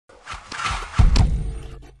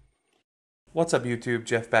What's up YouTube?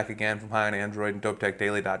 Jeff back again from High on Android and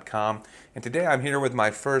DopeTechDaily.com, and today I'm here with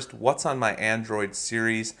my first What's on My Android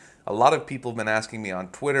series. A lot of people have been asking me on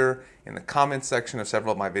Twitter, in the comments section of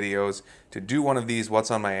several of my videos, to do one of these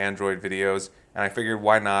What's on My Android videos, and I figured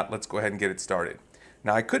why not, let's go ahead and get it started.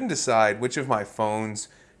 Now I couldn't decide which of my phones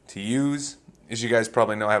to use. As you guys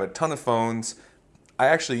probably know, I have a ton of phones. I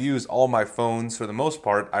actually use all my phones for the most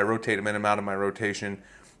part. I rotate them in and out of my rotation,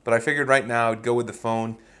 but I figured right now I'd go with the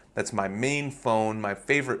phone that's my main phone, my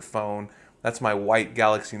favorite phone. That's my white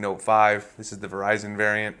Galaxy Note 5. This is the Verizon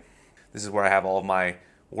variant. This is where I have all of my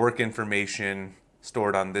work information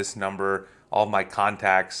stored on this number. All of my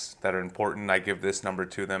contacts that are important, I give this number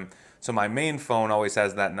to them. So my main phone always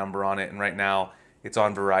has that number on it, and right now it's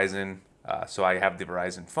on Verizon. So I have the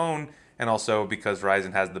Verizon phone, and also because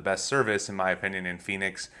Verizon has the best service, in my opinion, in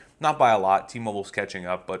Phoenix. Not by a lot, T-Mobile's catching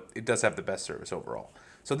up, but it does have the best service overall.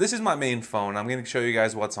 So this is my main phone. I'm going to show you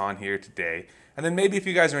guys what's on here today. And then maybe if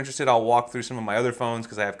you guys are interested, I'll walk through some of my other phones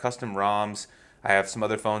because I have custom ROMs. I have some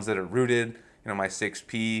other phones that are rooted. My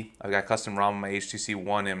 6P. I've got custom ROM on my HTC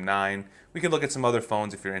One M9. We could look at some other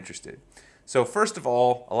phones if you're interested. So first of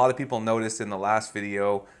all, a lot of people noticed in the last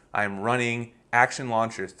video, I'm running Action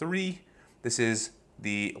Launcher 3. This is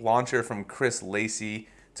the launcher from Chris Lacey.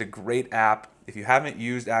 It's a great app. If you haven't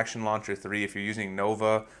used Action Launcher 3, if you're using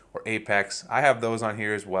Nova or Apex, I have those on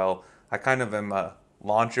here as well. I kind of am a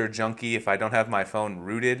launcher junkie. If I don't have my phone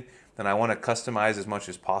rooted, then I want to customize as much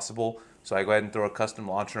as possible. So I go ahead and throw a custom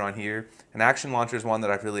launcher on here. And Action Launcher is one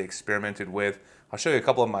that I've really experimented with. I'll show you a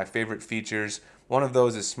couple of my favorite features. One of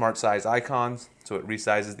those is smart size icons. So it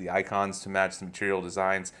resizes the icons to match the material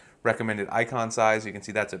designs. Recommended icon size. You can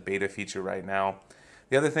see that's a beta feature right now.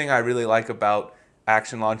 The other thing I really like about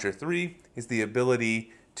Action Launcher 3 is the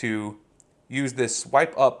ability to use this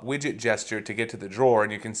swipe up widget gesture to get to the drawer,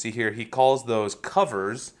 and you can see here he calls those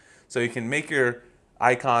covers, so you can make your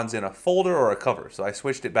icons in a folder or a cover. So I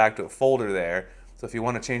switched it back to a folder there. So if you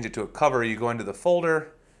want to change it to a cover, you go into the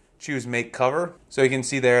folder, choose make cover. So you can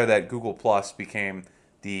see there that Google Plus became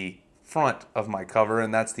the front of my cover,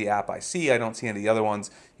 and that's the app I see. I don't see any of the other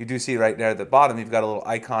ones. You do see right there at the bottom, you've got a little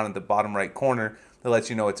icon at the bottom right corner that lets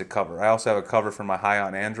you know it's a cover. I also have a cover for my High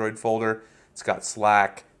on Android folder. It's got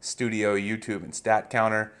Slack, Studio, YouTube, and Stat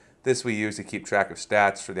Counter. This we use to keep track of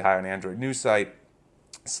stats for the High on Android news site.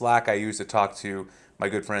 Slack I use to talk to my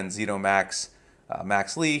good friend Zito Max,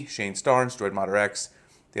 Max Lee, Shane Starnes, Droid Modder X,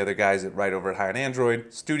 the other guys that write over at High on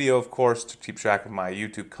Android. Studio, of course, to keep track of my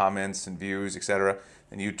YouTube comments and views, etc.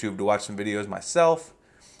 And YouTube to watch some videos myself.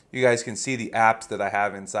 You guys can see the apps that I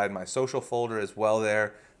have inside my social folder as well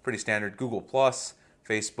there. Pretty standard: Google Plus,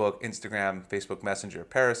 Facebook, Instagram, Facebook Messenger,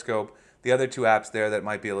 Periscope. The other two apps there that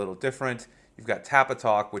might be a little different, you've got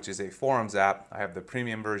Tapatalk, which is a forums app. I have the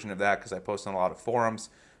premium version of that because I post on a lot of forums,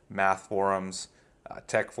 math forums,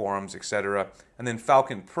 tech forums, etc. And then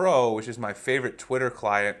Falcon Pro, which is my favorite Twitter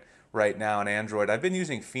client right now on Android. I've been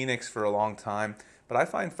using Phoenix for a long time, but I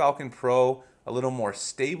find Falcon Pro a little more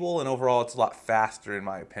stable, and overall it's a lot faster in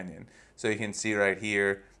my opinion. So you can see right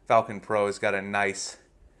here, Falcon Pro has got a nice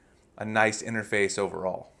interface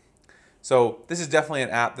overall. So this is definitely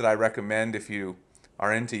an app that I recommend if you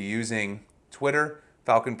are into using Twitter.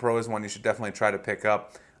 Falcon Pro is one you should definitely try to pick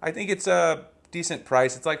up. I think it's a decent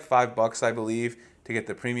price. It's like $5, I believe, to get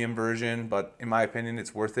the premium version, but in my opinion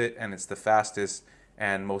it's worth it, and it's the fastest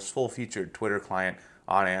and most full-featured Twitter client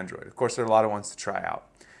on Android. Of course, there are a lot of ones to try out.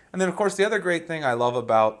 And then of course the other great thing I love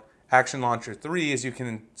about Action Launcher 3 is you can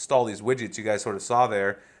install these widgets you guys sort of saw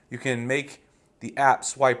there. You can make the app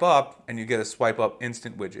swipe up and you get a swipe up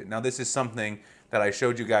instant widget. Now this is something that I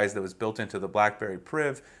showed you guys that was built into the BlackBerry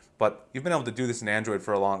Priv, but you've been able to do this in Android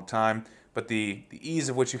for a long time. But the ease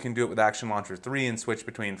of which you can do it with Action Launcher 3 and switch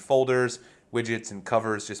between folders, widgets, and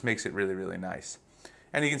covers just makes it really, really nice.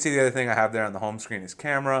 And you can see the other thing I have there on the home screen is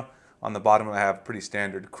camera. On the bottom I have pretty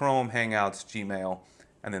standard Chrome, Hangouts, Gmail,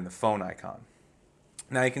 and then the phone icon.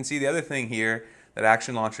 Now you can see the other thing here that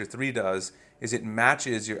Action Launcher 3 does is it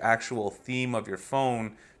matches your actual theme of your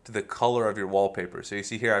phone to the color of your wallpaper. So you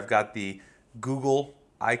see here I've got the Google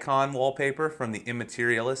icon wallpaper from the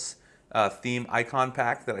Immaterialist theme icon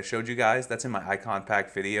pack that I showed you guys. That's in my icon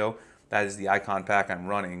pack video. That is the icon pack I'm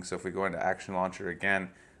running. So if we go into Action Launcher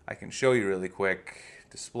again, I can show you really quick.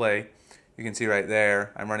 Display. You can see right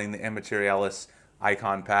there I'm running the Immaterialist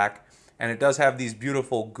icon pack, and it does have these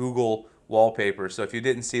beautiful Google wallpapers. So if you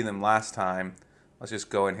didn't see them last time, let's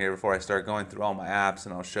just go in here before I start going through all my apps,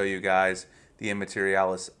 and I'll show you guys the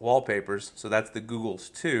Immaterialist wallpapers. So that's the Google's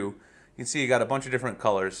too. You can see you got a bunch of different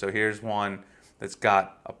colors. So here's one that's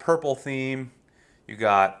got a purple theme. You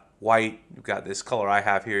got white. You've got this color I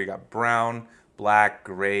have here. You got brown, black,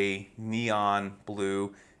 gray, neon,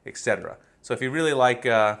 blue, etc. So if you really like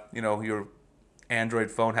your Android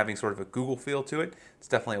phone having sort of a Google feel to it, it's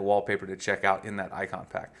definitely a wallpaper to check out in that icon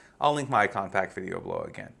pack. I'll link my icon pack video below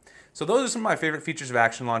again. So those are some of my favorite features of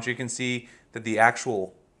Action Launcher. You can see that the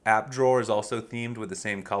actual app drawer is also themed with the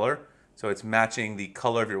same color. So it's matching the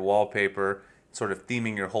color of your wallpaper, sort of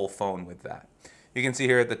theming your whole phone with that. You can see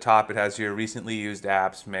here at the top it has your recently used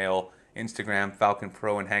apps, Mail, Instagram, Falcon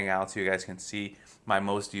Pro, and Hangouts. So you guys can see my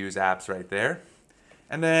most used apps right there.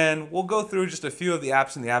 And then we'll go through just a few of the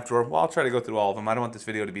apps in the app drawer. Well, I'll try to go through all of them. I don't want this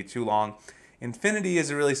video to be too long. Infinity is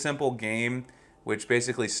a really simple game which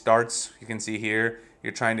basically starts, you can see here,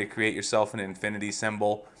 you're trying to create yourself an infinity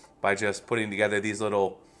symbol by just putting together these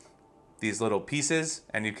little pieces,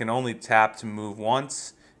 and you can only tap to move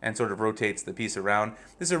once and sort of rotates the piece around.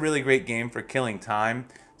 This is a really great game for killing time.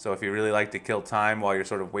 So if you really like to kill time while you're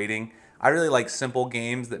sort of waiting, I really like simple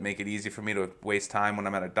games that make it easy for me to waste time when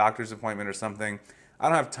I'm at a doctor's appointment or something. I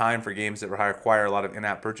don't have time for games that require a lot of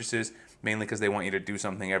in-app purchases, mainly because they want you to do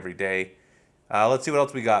something every day. Let's see what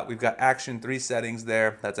else we got. We've got Action 3 settings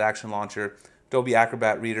there. That's Action Launcher. Adobe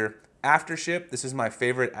Acrobat Reader. Aftership. This is my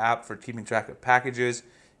favorite app for keeping track of packages.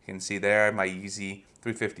 You can see there my Yeezy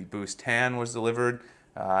 350 Boost Tan was delivered.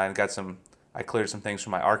 And I cleared some things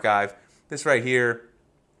from my archive. This right here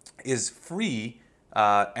is free,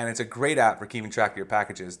 and it's a great app for keeping track of your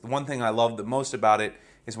packages. The one thing I love the most about it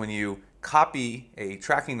is when you copy a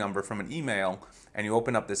tracking number from an email and you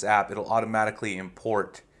open up this app, it'll automatically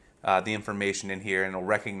import the information in here, and it'll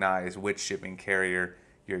recognize which shipping carrier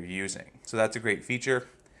you're using. So that's a great feature.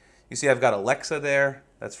 You see I've got Alexa there.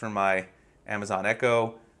 That's for my Amazon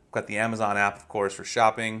Echo. I've got the Amazon app, of course, for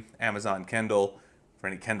shopping. Amazon Kindle for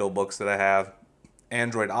any Kindle books that I have.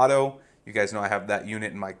 Android Auto. You guys know I have that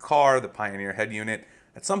unit in my car, the Pioneer head unit.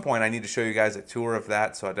 At some point I need to show you guys a tour of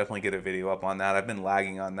that, so I'll definitely get a video up on that. I've been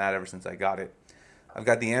lagging on that ever since I got it. I've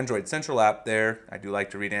got the Android Central app there. I do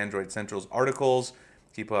like to read Android Central's articles,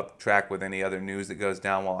 keep up track with any other news that goes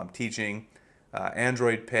down while I'm teaching.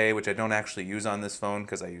 Android Pay, which I don't actually use on this phone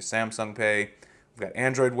because I use Samsung Pay. We've got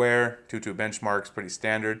Android Wear, 2.2 benchmarks, pretty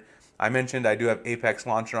standard. I mentioned I do have Apex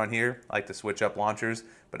Launcher on here. I like to switch up launchers,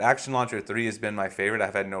 but Action Launcher 3 has been my favorite.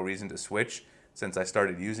 I've had no reason to switch since I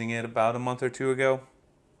started using it about a month or two ago.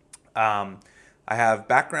 I have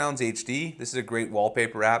Backgrounds HD. This is a great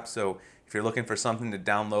wallpaper app, so if you're looking for something to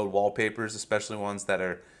download wallpapers, especially ones that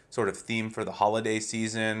are sort of themed for the holiday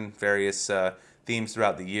season, various themes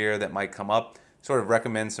throughout the year that might come up, sort of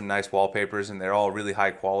recommend some nice wallpapers, and they're all really high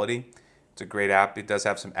quality. It's a great app. It does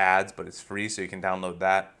have some ads, but it's free, so you can download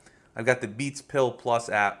that. I've got the Beats Pill Plus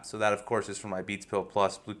app, so that of course is for my Beats Pill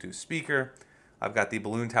Plus Bluetooth speaker. I've got the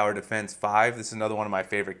Balloon Tower Defense 5. This is another one of my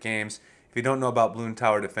favorite games. If you don't know about Balloon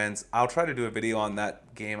Tower Defense, I'll try to do a video on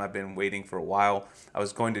that game. I've been waiting for a while. I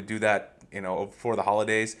was going to do that, before the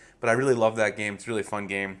holidays, but I really love that game. It's a really fun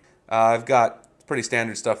game. I've got pretty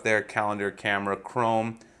standard stuff there: calendar, camera,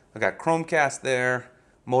 Chrome. I've got Chromecast there,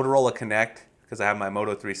 Motorola Connect, because I have my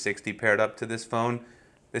Moto 360 paired up to this phone.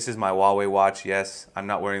 This is my Huawei watch. Yes, I'm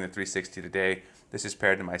not wearing the 360 today. This is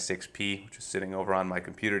paired to my 6P, which is sitting over on my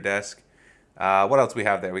computer desk. What else we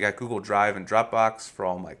have there? We got Google Drive and Dropbox for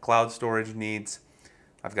all my cloud storage needs.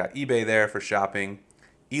 I've got eBay there for shopping.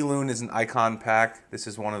 eLoon is an icon pack. This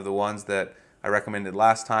is one of the ones that I recommended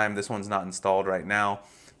last time. This one's not installed right now,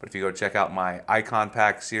 but if you go check out my icon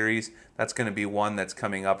pack series, that's going to be one that's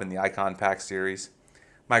coming up in the icon pack series.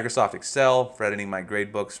 Microsoft Excel for editing my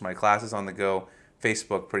gradebooks for my classes on the go.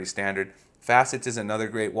 Facebook, pretty standard. Facets is another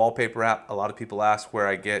great wallpaper app. A lot of people ask where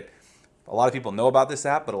I get, a lot of people know about this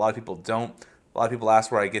app, but a lot of people don't. A lot of people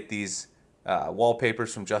ask where I get these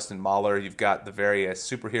wallpapers from Justin Mahler. You've got the various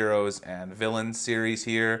superheroes and villains series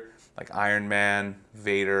here, like Iron Man,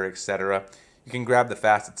 Vader, etc. You can grab the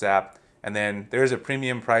Facets app, and then there's a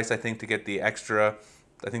premium price, I think, to get the extra.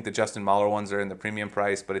 I think the Justin Mahler ones are in the premium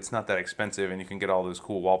price, but it's not that expensive, and you can get all those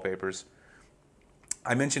cool wallpapers.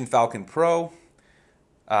 I mentioned Falcon Pro.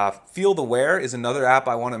 Feel the Wear is another app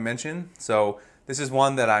I want to mention. So this is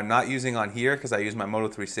one that I'm not using on here because I use my Moto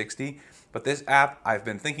 360. But this app, I've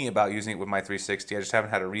been thinking about using it with my 360. I just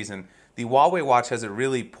haven't had a reason. The Huawei watch has a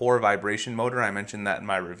really poor vibration motor. I mentioned that in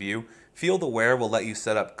my review. Feel the Wear will let you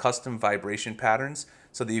set up custom vibration patterns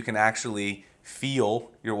so that you can actually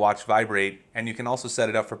feel your watch vibrate, and you can also set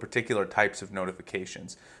it up for particular types of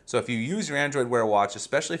notifications. So if you use your Android Wear watch,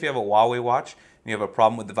 especially if you have a Huawei watch and you have a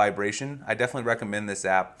problem with the vibration, I definitely recommend this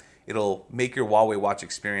app. It'll make your Huawei watch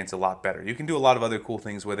experience a lot better. You can do a lot of other cool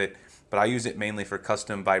things with it, but I use it mainly for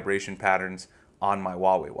custom vibration patterns on my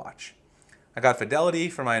Huawei watch. I got Fidelity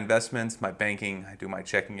for my investments, my banking. I do my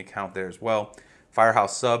checking account there as well.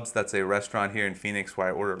 Firehouse Subs, that's a restaurant here in Phoenix where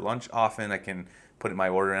I order lunch often. I can put my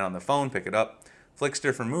order in on the phone, pick it up.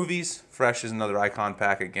 Flickster for movies. Fresh is another icon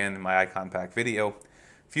pack, again in my icon pack video.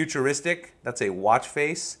 Futuristic, that's a watch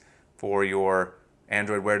face for your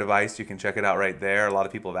Android Wear device. You can check it out right there. A lot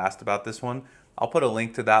of people have asked about this one. I'll put a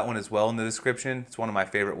link to that one as well in the description. It's one of my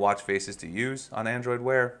favorite watch faces to use on Android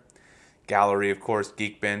Wear. Gallery, of course,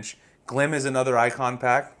 Geekbench. Glim is another icon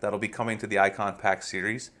pack that'll be coming to the icon pack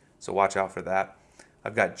series, so watch out for that.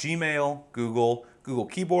 I've got Gmail, Google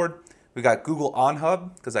Keyboard. We got Google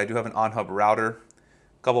OnHub, because I do have an OnHub router.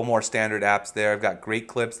 A couple more standard apps there. I've got Great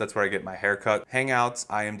Clips, that's where I get my haircut. Hangouts,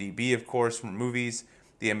 IMDb, of course, from movies.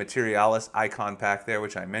 The Materialis icon pack there,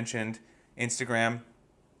 which I mentioned. Instagram.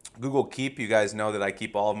 Google Keep, you guys know that I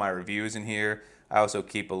keep all of my reviews in here. I also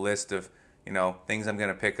keep a list of, things I'm going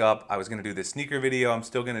to pick up. I was going to do this sneaker video. I'm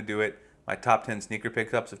still going to do it. My top 10 sneaker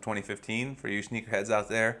pickups of 2015 for you sneakerheads out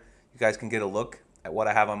there. You guys can get a look at what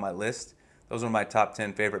I have on my list. Those are my top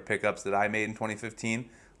 10 favorite pickups that I made in 2015.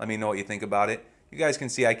 Let me know what you think about it. You guys can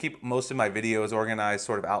see I keep most of my videos organized,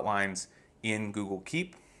 sort of outlines in Google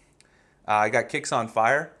Keep. I got Kicks on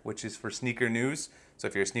Fire, which is for sneaker news. So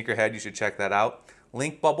if you're a sneakerhead, you should check that out.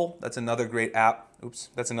 Link Bubble, that's another great app.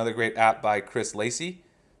 That's another great app by Chris Lacey.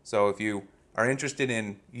 So if you are interested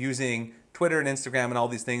in using Twitter and Instagram and all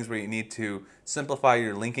these things where you need to simplify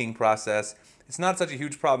your linking process, it's not such a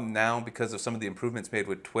huge problem now because of some of the improvements made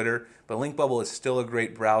with Twitter, but Link Bubble is still a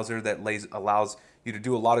great browser that allows you to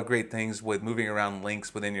do a lot of great things with moving around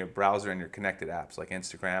links within your browser and your connected apps like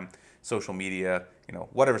Instagram, social media,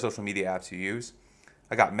 whatever social media apps you use.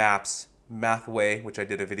 I got Maps, Mathway, which I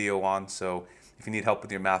did a video on, so if you need help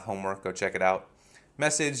with your math homework, go check it out.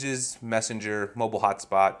 Messages, Messenger, Mobile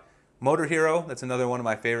Hotspot. Motor Hero, that's another one of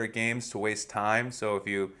my favorite games to waste time. So if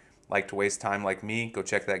you like to waste time like me, go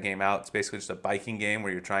check that game out. It's basically just a biking game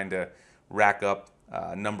where you're trying to rack up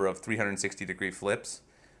a number of 360-degree flips.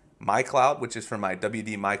 MyCloud, which is for my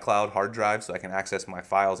WD MyCloud hard drive, so I can access my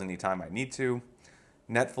files anytime I need to.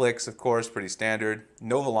 Netflix, of course, pretty standard.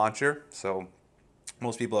 Nova Launcher, so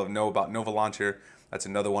most people know about Nova Launcher. That's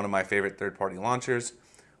another one of my favorite third-party launchers.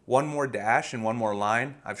 One More Dash and One More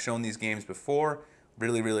Line. I've shown these games before.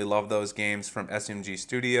 Really, really love those games from SMG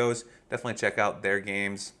Studios. Definitely check out their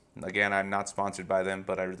games. Again, I'm not sponsored by them,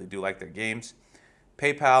 but I really do like their games.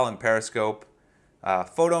 PayPal and Periscope.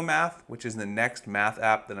 Photomath, which is the next math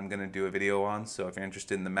app that I'm going to do a video on. So if you're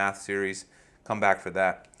interested in the math series, come back for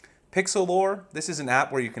that. Pixolor. This is an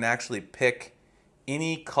app where you can actually pick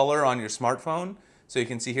any color on your smartphone. So you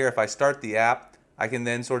can see here, if I start the app, I can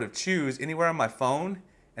then sort of choose anywhere on my phone,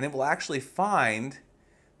 and it will actually find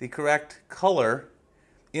the correct color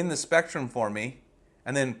in the spectrum for me,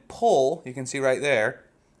 and then pull, you can see right there,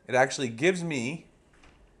 it actually gives me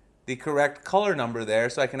the correct color number there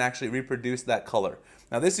so I can actually reproduce that color.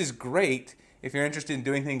 Now this is great if you're interested in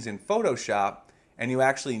doing things in Photoshop and you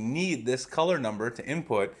actually need this color number to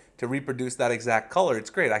input to reproduce that exact color. It's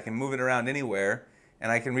great. I can move it around anywhere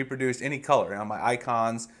and I can reproduce any color on my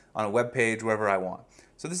icons, on a web page, wherever I want.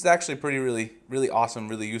 So this is actually really awesome,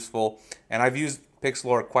 really useful, and I've used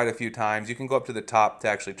Pixolor quite a few times. You can go up to the top to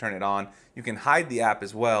actually turn it on. You can hide the app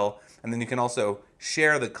as well, and then you can also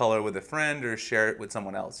share the color with a friend or share it with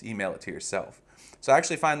someone else, email it to yourself. So I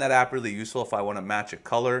actually find that app really useful if I want to match a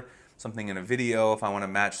color, something in a video, if I want to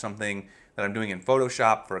match something that I'm doing in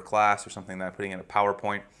Photoshop for a class or something that I'm putting in a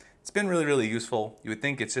PowerPoint. It's been really useful. You would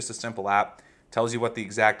think it's just a simple app. It tells you what the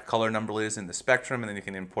exact color number is in the spectrum, and then you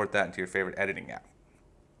can import that into your favorite editing app.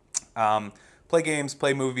 Play games,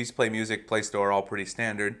 play movies, play music, Play Store, all pretty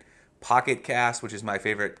standard. Pocket Cast, which is my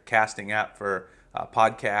favorite casting app for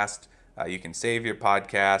podcast. You can save your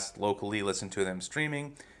podcast locally, listen to them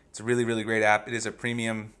streaming. It's a really great app. It is a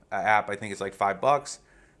premium app. I think it's like $5.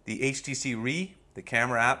 The HTC Re, the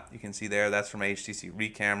camera app, you can see there, that's from HTC Re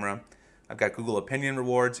camera. I've got Google Opinion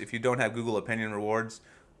Rewards. If you don't have Google Opinion Rewards,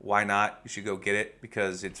 why not? You should go get it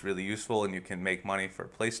because it's really useful and you can make money for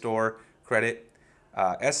Play Store credit.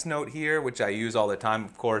 S-Note here, which I use all the time,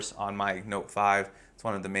 of course, on my Note 5. It's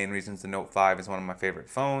one of the main reasons the Note 5 is one of my favorite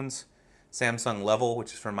phones. Samsung Level,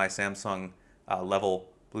 which is for my Samsung Level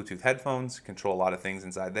Bluetooth headphones. Control a lot of things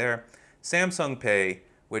inside there. Samsung Pay,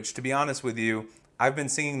 which, to be honest with you, I've been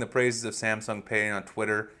singing the praises of Samsung Pay on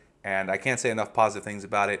Twitter, and I can't say enough positive things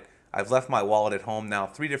about it. I've left my wallet at home now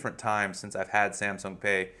 3 different times since I've had Samsung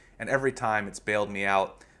Pay, and every time it's bailed me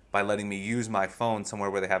out by letting me use my phone somewhere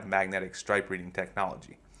where they have magnetic stripe reading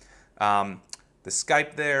technology. The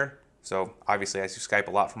Skype there, so obviously I use Skype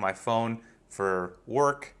a lot from my phone for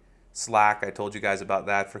work. Slack, I told you guys about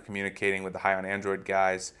that for communicating with the High on Android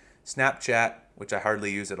guys. Snapchat, which I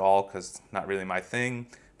hardly use at all because it's not really my thing,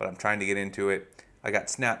 but I'm trying to get into it. I got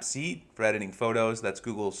Snapseed for editing photos. That's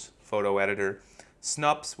Google's photo editor.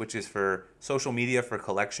 Snups, which is for social media for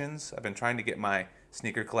collections. I've been trying to get my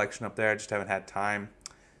sneaker collection up there. I just haven't had time.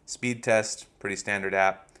 Speed Test, pretty standard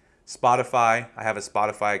app. Spotify, I have a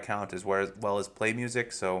Spotify account as well as Play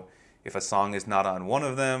Music, so if a song is not on one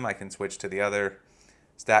of them, I can switch to the other.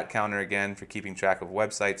 Stat Counter again for keeping track of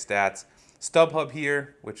website stats. StubHub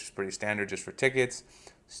here, which is pretty standard just for tickets.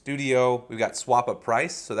 Studio, we've got Swappa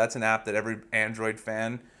Price, so that's an app that every Android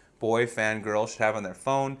fanboy, fangirl should have on their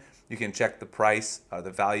phone. You can check the price,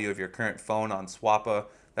 the value of your current phone on Swappa.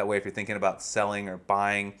 That way if you're thinking about selling or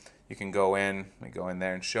buying, you can go in, let me go in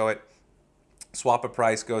there and show it. Swappa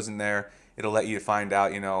Price goes in there. It'll let you find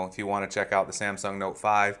out, if you want to check out the Samsung Note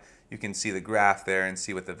 5, you can see the graph there and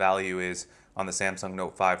see what the value is on the Samsung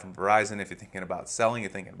Note 5 from Verizon. If you're thinking about selling,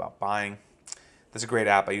 you're thinking about buying. That's a great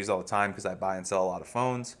app I use all the time because I buy and sell a lot of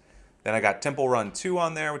phones. Then I got Temple Run 2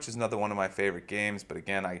 on there, which is another one of my favorite games. But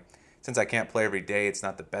again, since I can't play every day, it's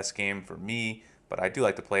not the best game for me, but I do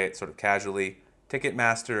like to play it sort of casually.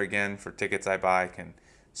 Ticketmaster, again, for tickets I buy, I can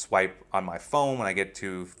swipe on my phone when I get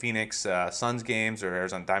to Phoenix Suns games or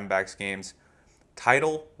Arizona Diamondbacks games.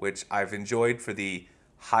 Tidal, which I've enjoyed for the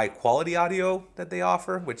high quality audio that they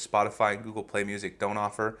offer, which Spotify and Google Play Music don't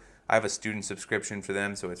offer. I have a student subscription for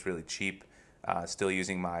them, so it's really cheap. Still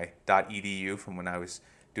using my .edu from when I was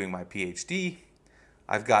doing my PhD.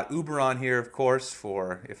 I've got Uber on here, of course,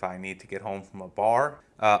 for if I need to get home from a bar.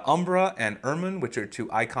 Umbra and Ermin, which are two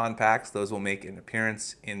icon packs. Those will make an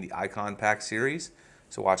appearance in the icon pack series,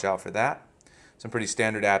 so watch out for that. Some pretty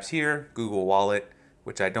standard apps here. Google Wallet,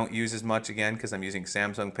 which I don't use as much again because I'm using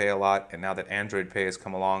Samsung Pay a lot, and now that Android Pay has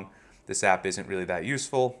come along, this app isn't really that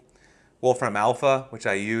useful. Wolfram Alpha, which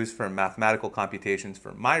I use for mathematical computations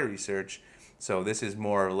for my research. So this is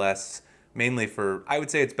more or less mainly for, I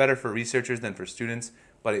would say it's better for researchers than for students,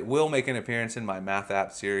 but it will make an appearance in my math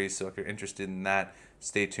app series, so if you're interested in that,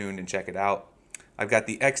 stay tuned and check it out. I've got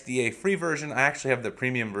the XDA free version. I actually have the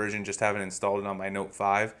premium version, just haven't installed it on my Note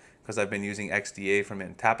 5 because I've been using XDA from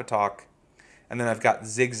Tapatalk. And then I've got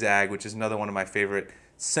Zigzag, which is another one of my favorite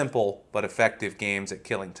simple but effective games at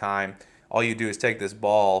killing time. All you do is take this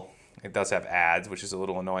ball. It does have ads, which is a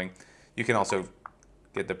little annoying. You can also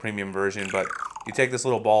get the premium version, but you take this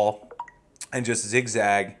little ball and just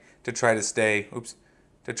zigzag to try to stay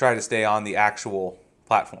on the actual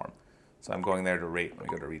platform. So I'm going there to rate.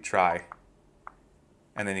 Let me go to retry.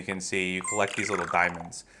 And then you can see you collect these little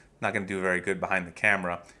diamonds. Not going to do very good behind the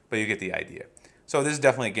camera, but you get the idea. So this is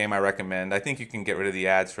definitely a game I recommend. I think you can get rid of the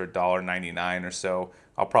ads for $1.99 or so.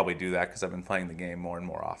 I'll probably do that because I've been playing the game more and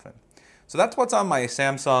more often. So that's what's on my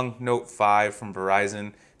Samsung Note 5 from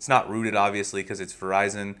Verizon. It's not rooted, obviously, because it's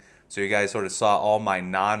Verizon. So you guys sort of saw all my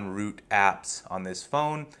non-root apps on this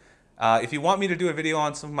phone. If you want me to do a video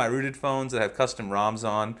on some of my rooted phones that have custom ROMs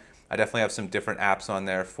on, I definitely have some different apps on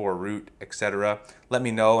there for root, etc. Let me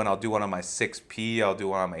know, and I'll do one on my 6P. I'll do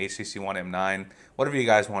one on my HTC One M9. Whatever you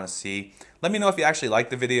guys want to see. Let me know if you actually like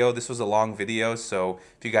the video. This was a long video, so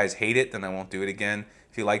if you guys hate it, then I won't do it again.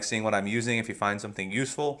 If you like seeing what I'm using, if you find something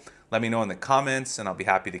useful, let me know in the comments, and I'll be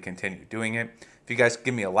happy to continue doing it. If you guys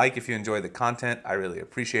give me a like if you enjoy the content, I really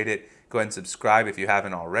appreciate it. Go ahead and subscribe if you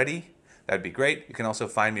haven't already. That'd be great. You can also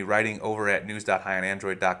find me writing over at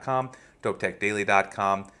news.highandandroid.com,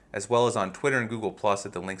 dopetechdaily.com, as well as on Twitter and Google Plus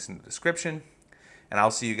at the links in the description. And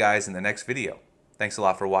I'll see you guys in the next video. Thanks a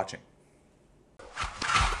lot for watching.